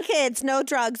 3 kids, no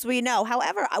drugs, we know.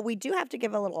 However, we do have to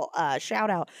give a little shout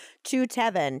out to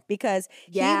Tevin because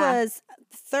he was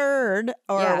 3rd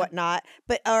or whatnot,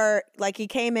 or like he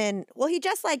came in, well, he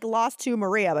just like lost to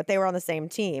Maria, but they were on the same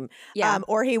team.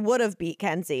 Or he would have beat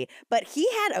Kenzie, but he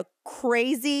had a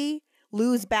crazy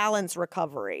lose balance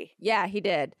recovery. Yeah, he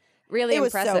did. Really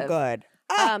impressive. It was so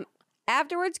good.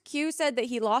 Afterwards, Q said that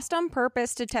he lost on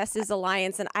purpose to test his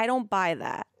alliance, and I don't buy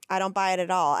that. I don't buy it at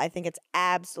all. I think it's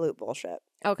absolute bullshit.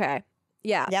 Okay.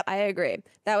 Yeah, I agree.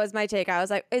 That was my take. I was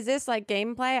like, is this like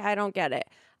gameplay? I don't get it.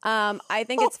 I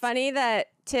think it's funny that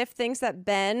Tiff thinks that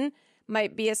Ben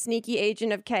might be a sneaky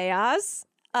agent of chaos.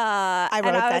 I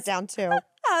wrote that down too.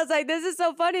 I was like, this is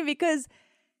so funny because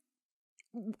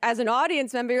as an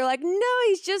audience member, you're like, no,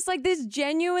 he's just like this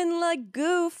genuine like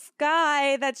goof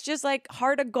guy that's just like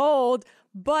heart of gold.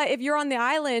 But if you're on the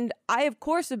island, I, of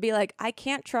course, would be like, I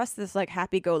can't trust this like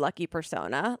happy-go-lucky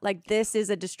persona. Like, this is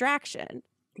a distraction.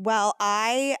 Well,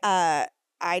 I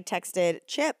texted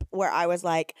Chip where I was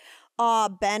like,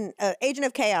 Ben, agent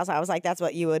of chaos. I was like, that's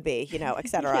what you would be, you know, et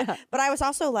cetera. But I was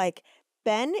also like,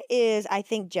 Ben is, I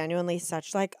think, genuinely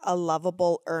such like a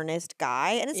lovable, earnest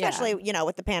guy. And especially, you know,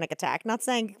 with the panic attack. Not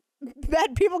saying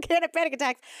bad people can't have panic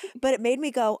attacks. But it made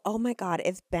me go, oh, my God,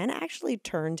 if Ben actually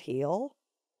turned heel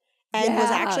and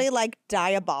was actually like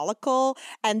diabolical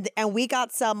and we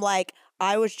got some like,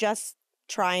 I was just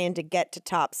trying to get to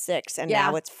top 6 and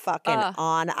now it's fucking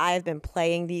on. I've been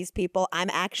playing these people. I'm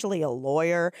actually a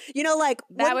lawyer. You know, like,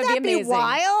 that would be be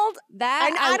wild?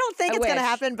 That I don't think it's going to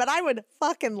happen, but I would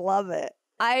fucking love it.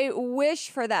 I wish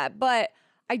for that, but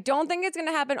I don't think it's going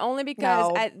to happen only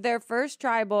because at their first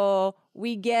tribal,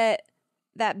 we get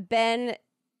that Ben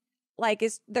like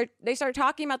they start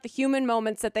talking about the human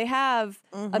moments that they have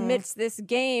amidst this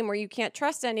game where you can't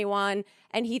trust anyone,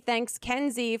 and he thanks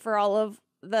Kenzie for all of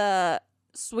the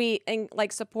sweet and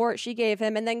like support she gave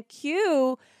him, and then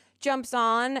Q jumps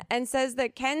on and says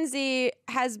that Kenzie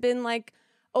has been like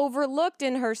overlooked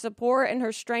in her support and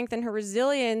her strength and her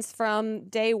resilience from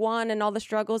day one and all the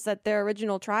struggles that their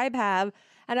original tribe have.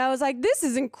 And I was like, this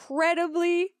is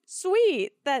incredibly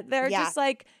sweet that they're just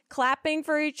like clapping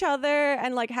for each other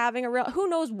and like having a real, who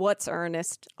knows what's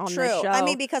earnest on this show. I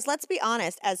mean, because let's be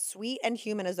honest, as sweet and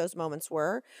human as those moments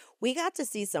were, we got to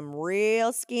see some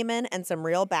real scheming and some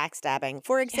real backstabbing.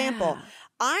 For example,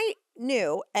 I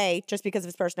knew, just because of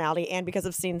his personality and because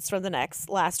of scenes from the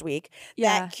last week,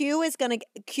 that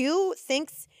Q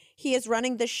thinks he is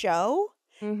running the show.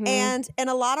 And in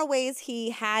a lot of ways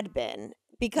he had been,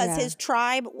 because his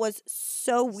tribe was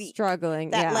so weak, struggling,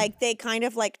 that like they kind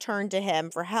of like turned to him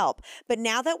for help. But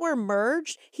now that we're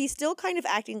merged, he's still kind of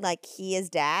acting like he is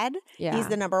dad. He's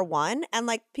the number one, and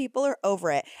like people are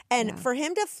over it. And for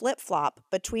him to flip flop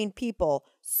between people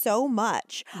so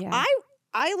much,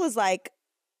 I was like,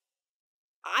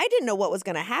 I didn't know what was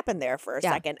going to happen there for a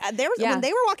second. There was when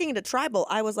they were walking into tribal,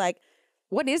 I was like,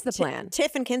 what is the plan?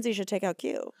 Tiff and Kinsey should take out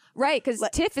Q. Right, because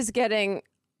Tiff is getting,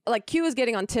 like, Q is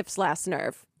getting on Tiff's last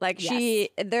nerve. Like,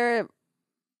 they're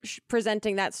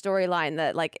presenting that storyline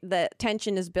that, like, the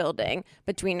tension is building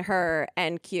between her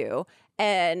and Q.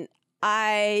 And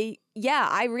I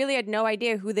really had no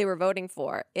idea who they were voting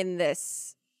for in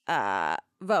this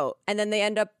vote. And then they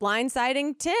end up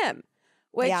blindsiding Tim,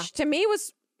 which to me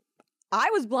I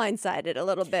was blindsided a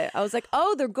little bit. I was like,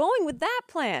 oh, they're going with that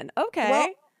plan. Okay. Well,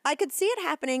 I could see it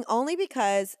happening only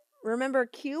because, remember,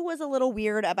 Q was a little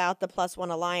weird about the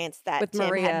 +1 alliance that with Tim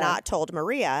Maria. had not told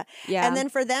Maria. Yeah. And then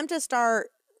for them to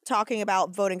start talking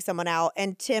about voting someone out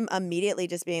and Tim immediately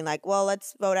just being like, well,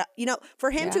 let's vote out. You know, for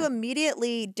him to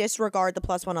immediately disregard the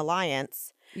 +1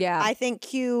 alliance, I think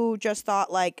Q just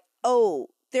thought like, oh,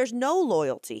 there's no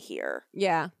loyalty here.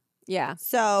 Yeah.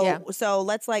 So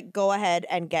let's like go ahead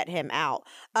and get him out.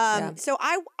 So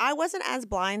I wasn't as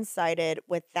blindsided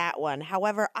with that one.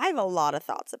 However, I have a lot of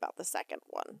thoughts about the second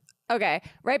one. Okay.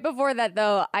 Right before that,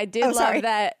 though, I did love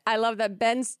that. I love that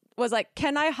Ben was like,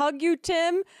 "Can I hug you,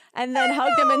 Tim?" And then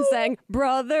hugged him and sang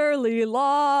 "Brotherly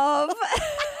Love."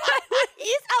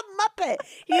 He's a Muppet.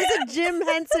 He's a Jim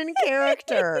Henson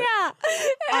character. Yeah.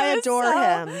 I adore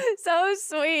him. So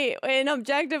sweet. And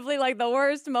objectively, like the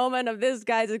worst moment of this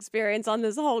guy's experience on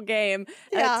this whole game.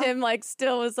 And Tim like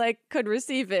still was like, could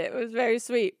receive it. It was very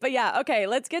sweet. But yeah, okay,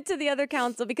 let's get to the other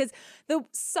council, because the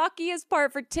suckiest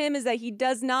part for Tim is that he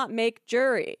does not make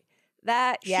jury.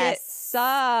 That shit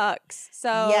sucks.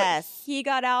 So he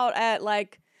got out at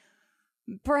like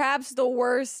perhaps the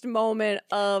worst moment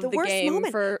of the game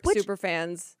for super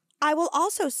fans. I will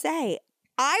also say,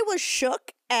 I was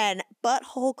shook and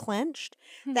butthole clenched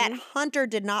that Hunter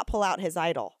did not pull out his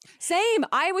idol. Same.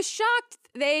 I was shocked.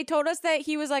 They told us that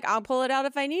he was like, I'll pull it out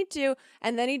if I need to.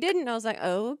 And then he didn't. I was like,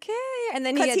 okay. And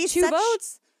then he had 2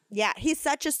 votes. Yeah, he's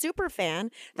such a super fan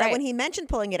that when he mentioned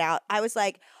pulling it out, I was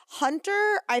like,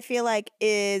 Hunter, I feel like,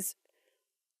 is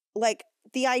like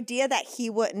the idea that he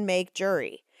wouldn't make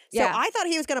jury. So I thought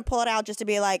he was going to pull it out just to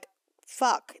be like,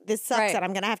 fuck, this sucks that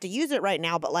I'm going to have to use it right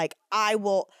now. But like, I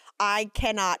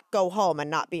cannot go home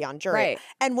and not be on jury. Right.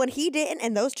 And when he didn't,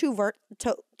 and those two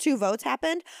votes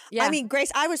happened, I mean,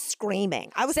 Grace, I was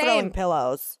screaming. I was throwing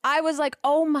pillows. I was like,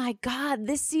 oh my God,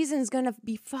 this season's going to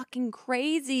be fucking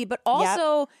crazy. But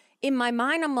also in my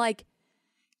mind, I'm like,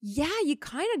 yeah, you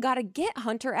kind of got to get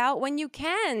Hunter out when you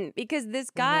can, because this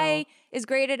guy is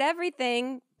great at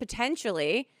everything,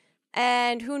 potentially.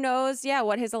 And who knows,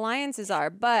 what his alliances are.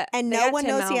 But no one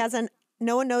knows he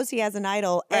has an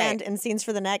idol. Right. And in scenes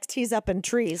for the next, he's up in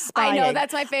trees spying. I know,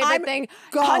 that's my favorite thing.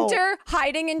 Hunter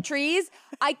hiding in trees.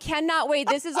 I cannot wait.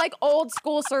 This is like old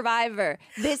school Survivor.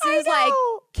 This is like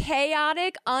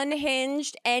chaotic,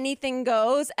 unhinged, anything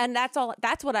goes. And that's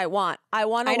what I want. I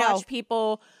want to watch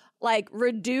people like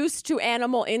reduced to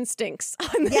animal instincts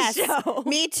on this show.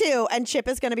 Me too. And Chip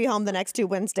is going to be home the next 2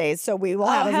 Wednesdays, so we will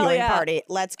have a viewing party.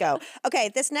 Let's go. Okay,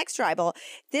 this next tribal,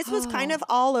 this was kind of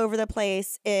all over the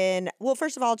place well,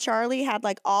 first of all, Charlie had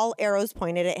like all arrows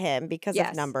pointed at him because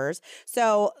of numbers.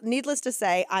 So needless to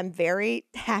say, I'm very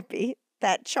happy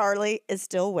that Charlie is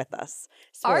still with us.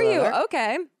 Spoiler Are you? alert.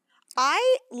 Okay.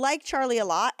 I like Charlie a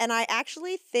lot, and I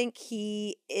actually think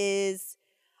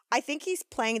I think he's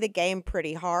playing the game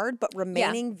pretty hard, but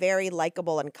remaining very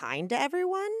likable and kind to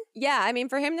everyone. Yeah, I mean,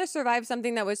 for him to survive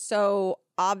something that was so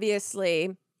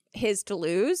obviously his to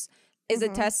lose is a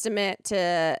testament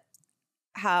to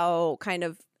how kind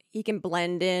of he can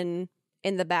blend in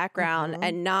the background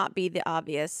and not be the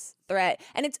obvious threat.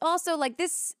 And it's also like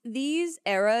these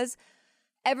eras,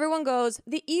 everyone goes,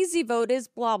 the easy vote is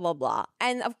blah, blah, blah.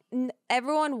 And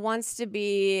everyone wants to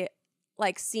be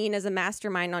like seen as a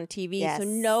mastermind on TV. So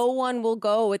no one will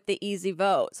go with the easy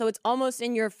vote. So it's almost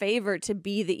in your favor to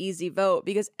be the easy vote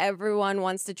because everyone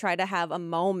wants to try to have a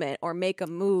moment or make a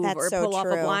move or pull off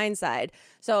a blindside.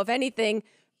 So if anything,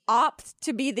 opt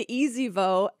to be the easy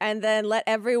vote and then let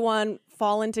everyone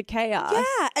fall into chaos.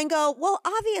 Yeah, and go, well,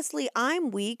 obviously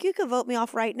I'm weak. You could vote me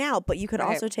off right now, but you could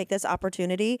also take this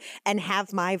opportunity and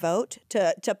have my vote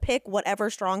to pick whatever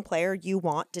strong player you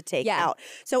want to take out.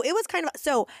 So it was kind of,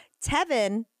 so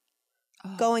Tevin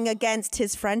going against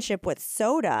his friendship with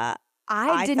Soda,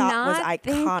 I did not was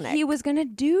iconic. think he was going to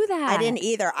do that. I didn't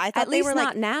either. I thought At they least were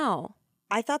not now.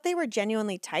 I thought they were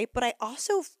genuinely tight, but I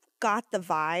also got the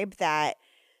vibe that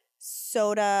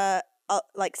Soda,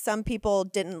 like some people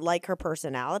didn't like her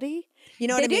personality. You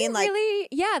know what I mean? Like, they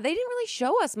didn't really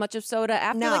show us much of Soda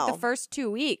after like the first 2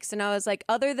 weeks. And I was like,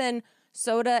 other than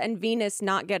Soda and Venus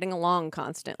not getting along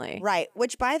constantly. Right.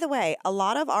 Which, by the way, a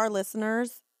lot of our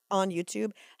listeners on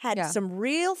YouTube had some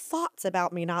real thoughts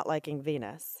about me not liking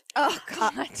Venus. Oh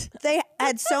God. They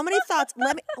had so many thoughts.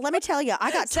 Let me tell you,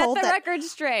 I got told that. Set the record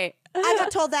straight. I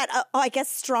got told that, I guess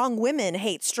strong women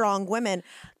hate strong women.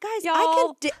 Guys,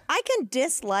 Y'all. I can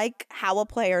dislike how a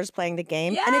player is playing the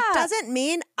game. And it doesn't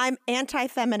mean I'm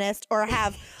anti-feminist or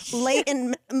have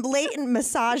latent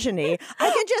misogyny. I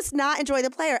can just not enjoy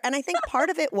the player. And I think part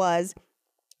of it was,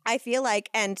 I feel like,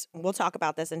 and we'll talk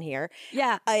about this in here,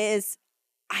 is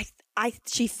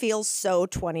she feels so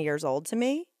 20 years old to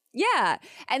me. Yeah.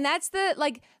 And that's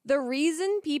the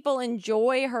reason people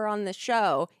enjoy her on the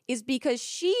show is because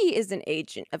she is an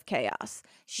agent of chaos.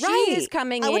 She is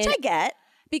coming in. Which I get.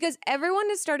 Because everyone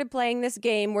has started playing this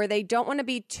game where they don't want to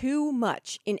be too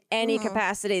much in any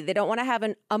capacity. They don't want to have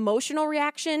an emotional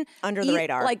reaction. Under the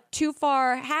radar. Like too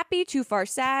far happy, too far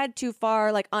sad, too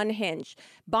far like unhinged.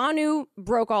 Banu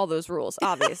broke all those rules,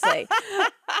 obviously.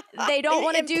 They don't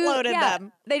want to do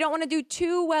them. They don't want to do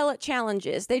too well at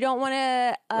challenges. They don't want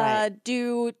to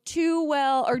do too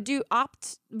well or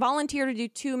volunteer to do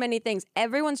too many things.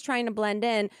 Everyone's trying to blend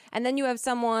in. And then you have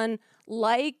someone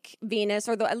like Venus,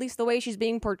 or at least the way she's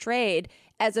being portrayed,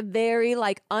 as a very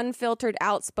like unfiltered,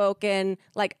 outspoken,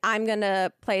 like I'm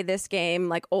gonna play this game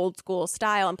like old school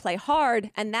style and play hard,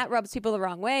 and that rubs people the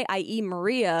wrong way, i.e.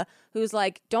 Maria, who's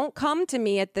like, don't come to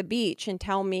me at the beach and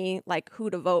tell me like who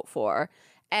to vote for.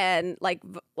 And like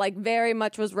very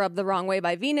much was rubbed the wrong way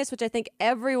by Venus, which I think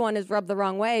everyone is rubbed the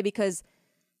wrong way because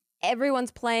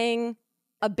everyone's playing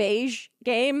a beige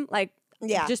game, like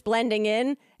just blending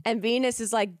in, and Venus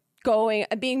is like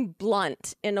being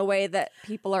blunt in a way that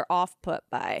people are off put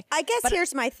by. I guess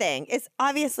here's my thing. Is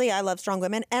obviously I love strong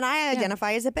women and I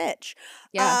identify as a bitch.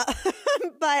 Yeah.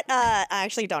 But I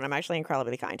actually don't. I'm actually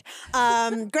incredibly kind.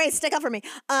 Grace, stick up for me.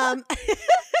 No,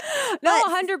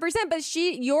 100%. But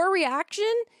your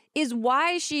reaction is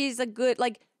why she's a good,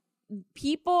 like,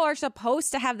 people are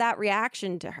supposed to have that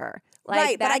reaction to her. Like,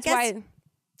 right, that's why.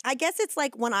 I guess it's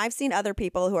like when I've seen other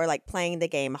people who are like playing the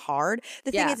game hard.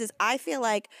 The thing is I feel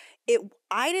like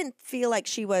I didn't feel like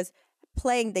she was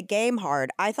playing the game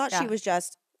hard. I thought she was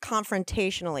just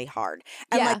confrontationally hard.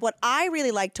 And like what I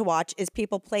really like to watch is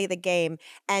people play the game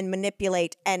and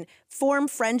manipulate and form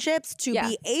friendships to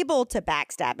be able to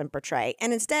backstab and portray.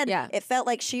 And instead it felt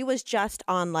like she was just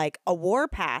on like a war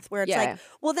path where it's like,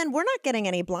 well, then we're not getting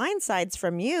any blind sides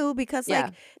from you because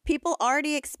like people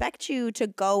already expect you to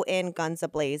go in guns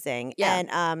a-blazing.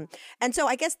 And so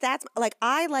I guess that's like,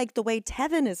 I like the way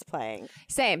Tevin is playing.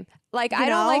 Same. Like, I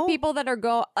don't like people that are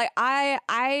like, I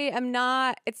am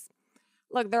not,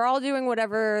 look, they're all doing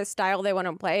whatever style they want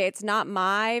to play. It's not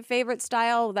my favorite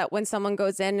style that when someone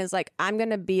goes in is like, I'm going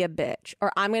to be a bitch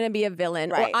or I'm going to be a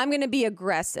villain or I'm going to be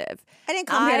aggressive. I didn't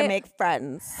come here to make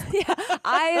friends.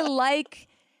 I like,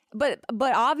 but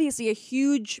obviously a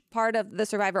huge part of the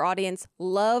Survivor audience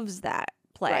loves that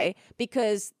play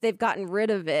because they've gotten rid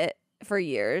of it for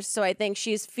years. So I think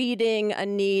she's feeding a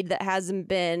need that hasn't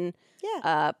been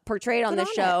portrayed on the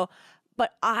show.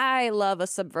 But I love a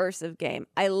subversive game.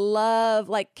 I love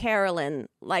like Carolyn.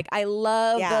 Like I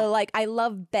love I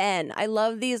love Ben. I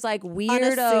love these like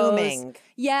weirdos. Unassuming.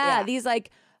 Yeah, these like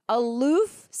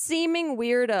aloof seeming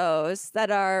weirdos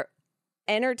that are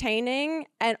entertaining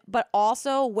but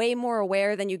also way more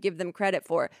aware than you give them credit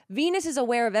for. Venus is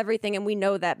aware of everything and we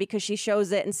know that because she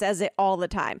shows it and says it all the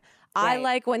time. I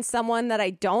like when someone that I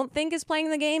don't think is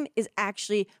playing the game is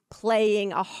actually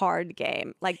playing a hard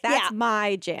game. Like that's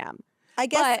my jam. I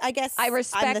guess I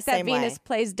respect that Venus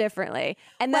plays differently.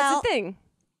 And that's the thing.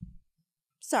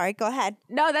 Sorry, go ahead.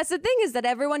 No, that's the thing is that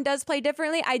everyone does play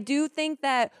differently. I do think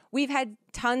that we've had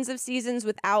tons of seasons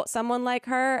without someone like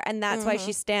her, and that's why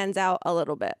she stands out a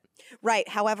little bit. Right.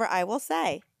 However, I will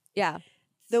say,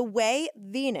 the way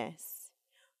Venus,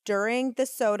 during the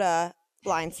Soda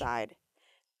blindside,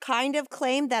 kind of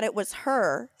claimed that it was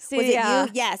her. Was it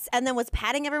you? Yes. And then was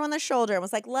patting everyone on the shoulder and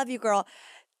was like, love you, girl.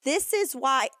 This is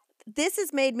why... This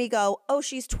has made me go, oh,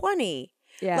 she's 20.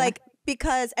 Yeah. Like,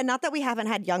 because, and not that we haven't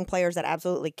had young players that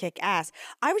absolutely kick ass.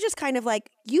 I was just kind of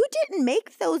like, you didn't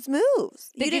make those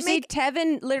moves. Did you see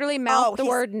Tevin literally mouth the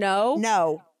word no?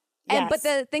 No. And but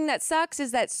the thing that sucks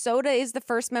is that Soda is the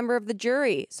first member of the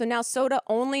jury. So now Soda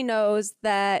only knows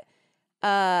that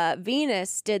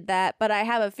Venus did that, but I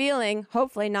have a feeling,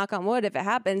 hopefully, knock on wood, if it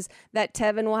happens, that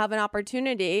Tevin will have an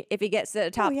opportunity if he gets to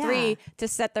the top 3 to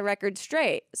set the record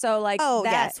straight. So like,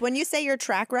 yes, when you say your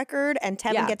track record and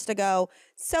Tevin gets to go,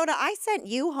 Soda, I sent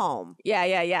you home.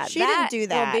 Yeah. She didn't do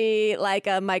that. Will be like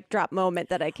a mic drop moment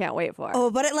that I can't wait for.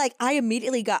 Oh, but I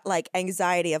immediately got like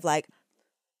anxiety of like,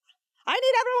 I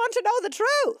need everyone to know the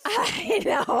truth.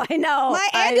 I know. My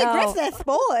Andy Griffith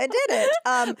boy did it.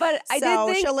 But I did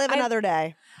think she'll live another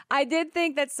day. I did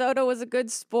think that Soda was a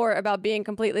good sport about being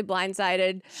completely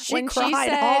blindsided. She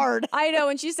cried hard. I know.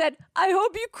 When she said, I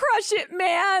hope you crush it,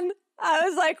 man. I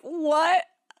was like, what?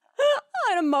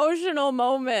 An emotional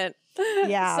moment.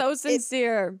 Yeah. So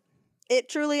sincere. It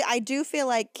truly, I do feel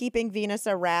like keeping Venus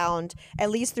around, at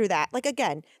least through that. Like,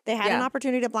 again, they had an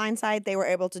opportunity to blindside. They were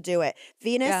able to do it.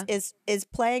 Venus is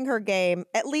playing her game,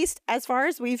 at least as far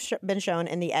as we've been shown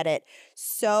in the edit,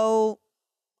 so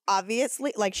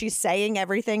obviously, like she's saying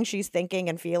everything she's thinking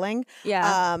and feeling.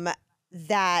 Yeah.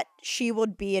 That she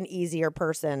would be an easier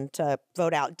person to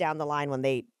vote out down the line when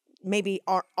they maybe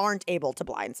aren't able to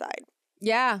blindside.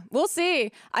 Yeah, we'll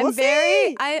see. I'm a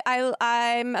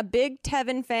big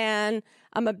Tevin fan.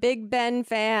 I'm a big Ben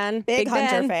fan. Big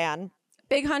Hunter fan.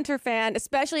 Big Hunter fan,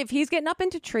 especially if he's getting up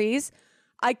into trees.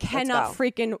 I cannot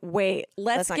freaking wait.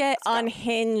 Let's get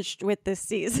unhinged with this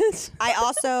season.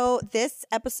 This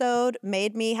episode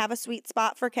made me have a sweet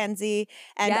spot for Kenzie.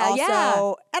 And and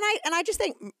I just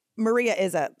think Maria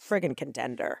is a friggin'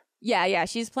 contender. Yeah,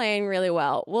 she's playing really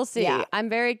well. We'll see. Yeah. I'm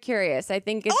very curious. I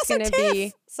think it's going to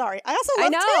be... Sorry, I also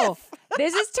love Tiff.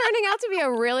 This is turning out to be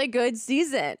a really good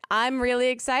season. I'm really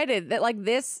excited that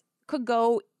this could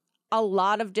go a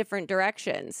lot of different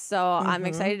directions. So I'm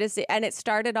excited to see. And it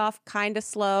started off kind of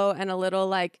slow and a little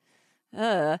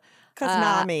because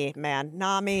Nami,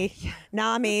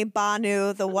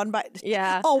 Banu, the one by...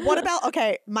 Yeah. Oh, what about...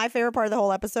 Okay, my favorite part of the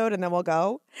whole episode, and then we'll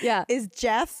go. Yeah. Is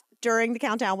Jeff... during the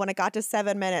countdown, when it got to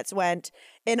 7 minutes, went,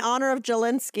 in honor of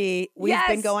Jelinski, we've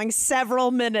been going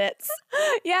several minutes.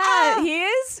 Yeah, he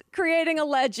is creating a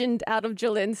legend out of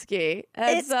Jelinski.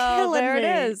 And it's killing there me.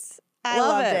 It is. I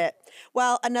loved it.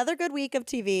 Well, another good week of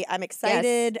TV. I'm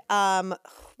excited. Yes.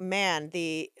 Man,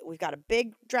 we've got a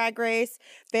big drag race.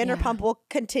 Vanderpump will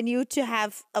continue to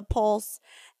have a pulse.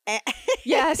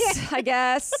 Yes, I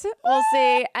guess. We'll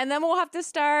see. And then we'll have to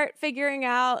start figuring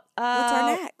out what's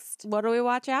our next. What do we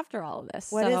watch after all of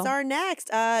this? What is our next?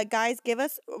 Guys, give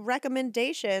us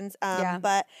recommendations.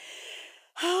 But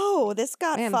this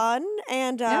got fun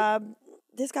and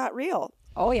this got real.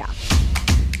 Oh, yeah.